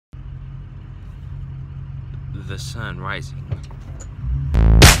the sun rising.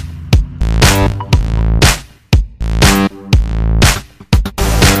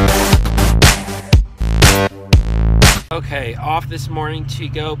 Okay, off this morning to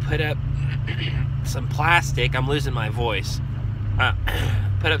go put up some plastic. I'm losing my voice.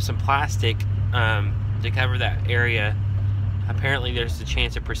 Put up some plastic to cover that area. Apparently there's a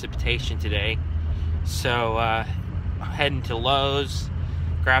chance of precipitation today. So heading to Lowe's,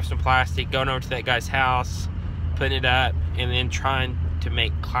 grab some plastic, going over to that guy's house, putting it up, and then trying to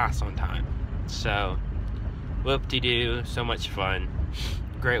make class on time. So whoop-de-doo, so much fun.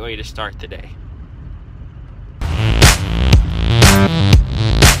 Great way to start the day.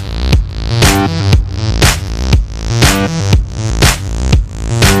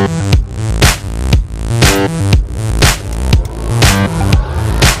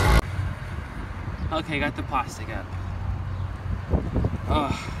 Okay, got the plastic up.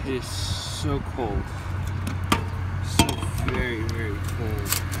 Oh, it is so cold. So very, very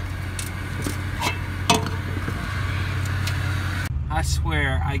cold. I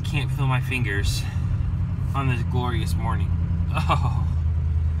swear I can't feel my fingers on this glorious morning. Oh,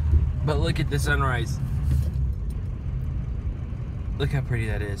 but look at the sunrise. Look how pretty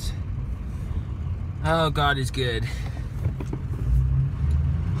that is. Oh, God is good.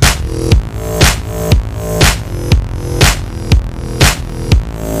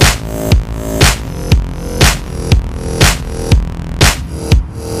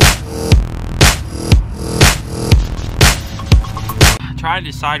 Trying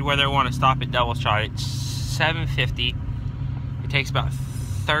to decide whether I want to stop at Double Shot. It's 7:50. It takes about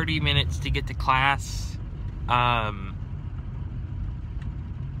 30 minutes to get to class. Class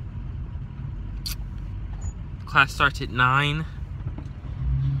starts at 9.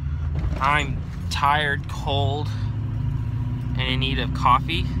 I'm tired, cold, and in need of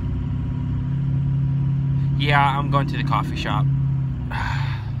coffee. Yeah, I'm going to the coffee shop.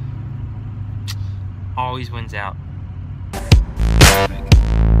 Always wins out.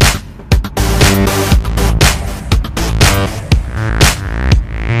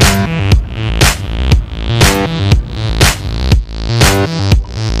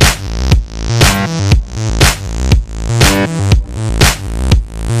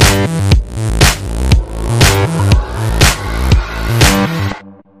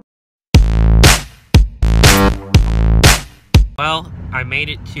 Well, I made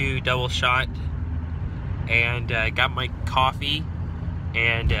it to Double Shot and got my coffee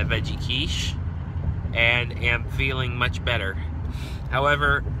and veggie quiche and am feeling much better.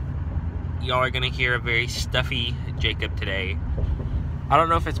 However, y'all are gonna hear a very stuffy Jacob today. I don't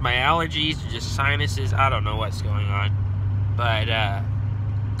know if it's my allergies or just sinuses. I don't know what's going on, but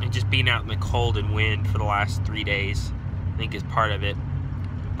and just being out in the cold and wind for the last 3 days I think is part of it.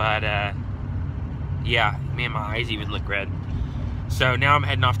 But yeah, man, my eyes even look red. So now I'm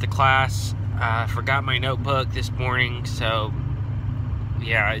heading off to class. Forgot my notebook this morning, so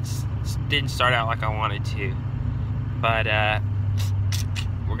yeah, it didn't start out like I wanted to. But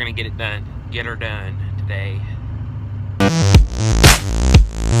we're gonna get it done. Get her done today.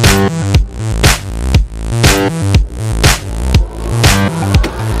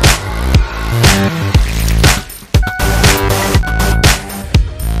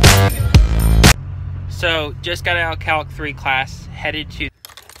 So just got out of Calc 3 class, headed to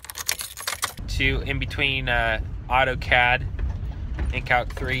in between AutoCAD and Calc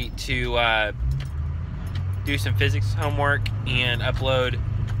 3 to do some physics homework and upload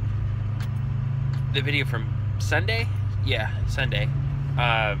the video from Sunday? Yeah, Sunday.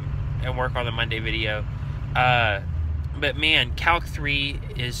 And work on the Monday video. But man, Calc 3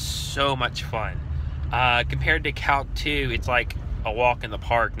 is so much fun. Compared to Calc 2, it's like a walk in the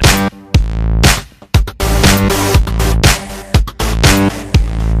park.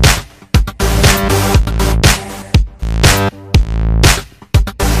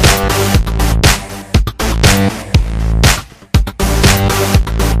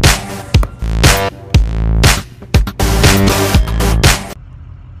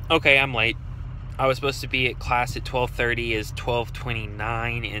 Okay, I'm late. I was supposed to be at class at 12:30. It's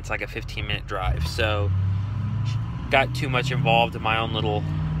 12:29, and it's like a 15-minute drive. So, got too much involved in my own little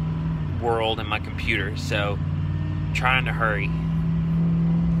world and my computer. So, trying to hurry.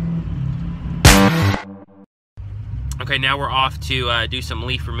 Okay, now we're off to do some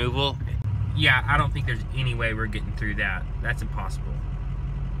leaf removal. Yeah, I don't think there's any way we're getting through that. That's impossible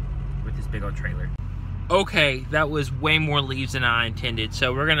with this big old trailer. Okay, that was way more leaves than I intended,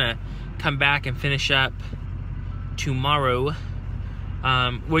 so we're gonna come back and finish up tomorrow,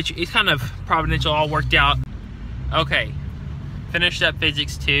 which is kind of providential, all worked out. Okay, finished up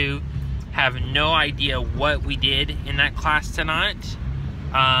Physics 2, have no idea what we did in that class tonight.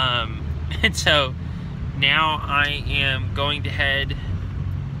 And so now I am going to head,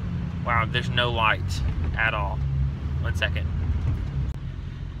 wow, there's no light at all. 1 second.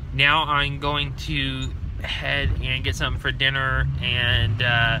 Now I'm going to head and get something for dinner and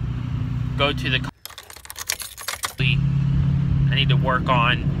go to the, I need to work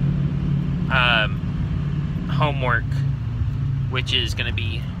on homework, which is going to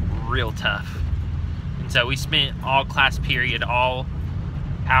be real tough. And so we spent all class period, all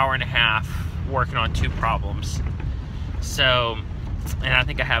hour and a half working on 2 problems. So, and I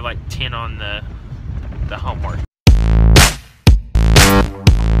think I have like 10 on the homework.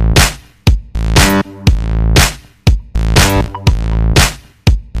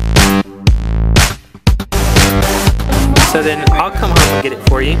 So then I'll come home and get it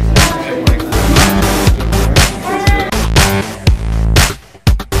for you.